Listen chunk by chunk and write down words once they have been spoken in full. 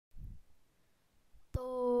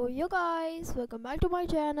So yo guys, welcome back to my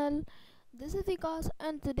channel. This is Vikas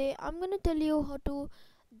and today I'm gonna tell you how to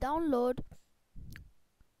download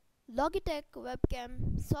Logitech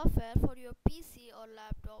webcam software for your PC or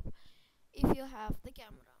laptop if you have the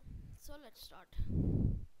camera. So let's start.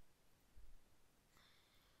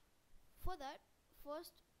 For that,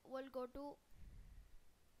 first we'll go to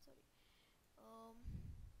sorry. Um,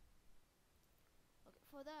 okay,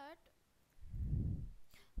 for that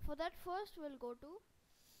first we'll go to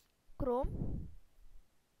Chrome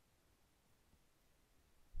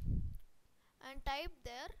and type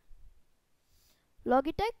there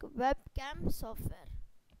Logitech webcam software.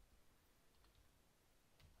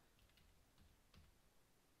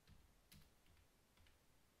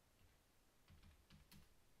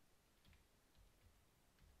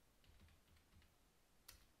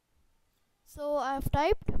 So I have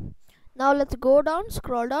typed. Now let's go down,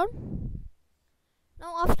 scroll down.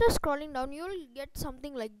 Now after scrolling down you will get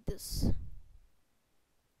something like this.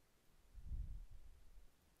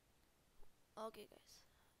 Okay guys,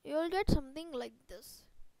 you will get something like this.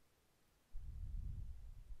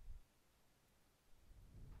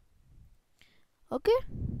 Okay,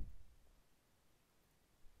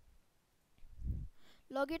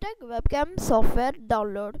 Logitech webcam software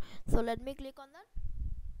download. So let me click on that.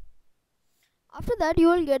 After that you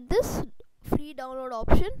will get this free download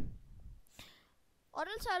option, or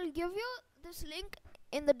else I'll give you this link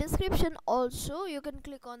in the description also. You can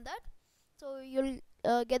click on that, so you'll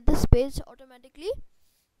get this page automatically.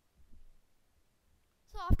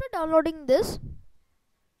 So after downloading this,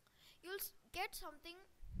 you'll get something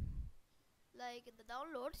like in the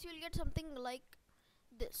downloads. You'll get something like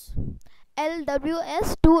this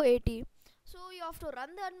LWS 280. So you have to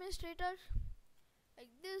run the administrator like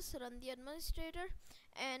this, run the administrator,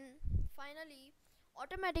 and finally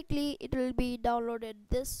automatically it will be downloaded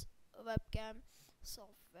this webcam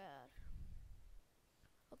software.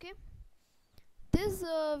 Okay, this is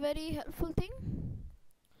a very helpful thing.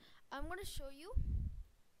 I'm going to show you.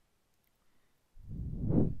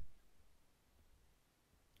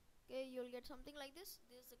 Okay, you'll get something like this.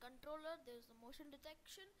 There's the controller, there's the motion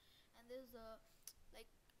detection, and there's the like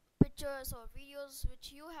pictures or videos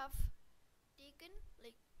which you have taken,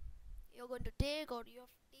 like you're going to take or you have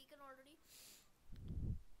taken already.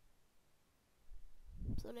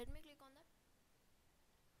 So let me click on that.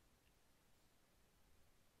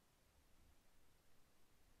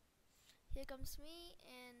 Here comes me,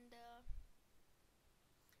 and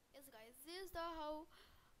yes guys, this is the how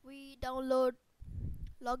we download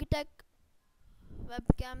Logitech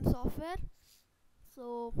webcam software.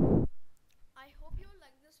 So I hope you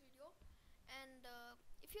like this video, and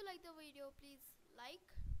if you like the video, please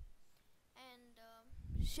like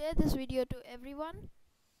and share this video to everyone,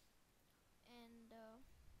 and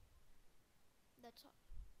that's all.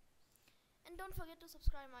 And don't forget to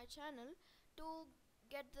subscribe my channel to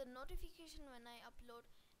get the notification when I upload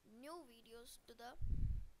new videos to the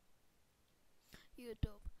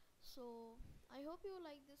YouTube. So I hope you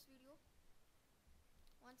like this video.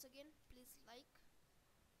 Once again, please like,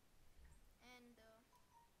 and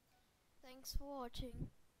thanks for watching.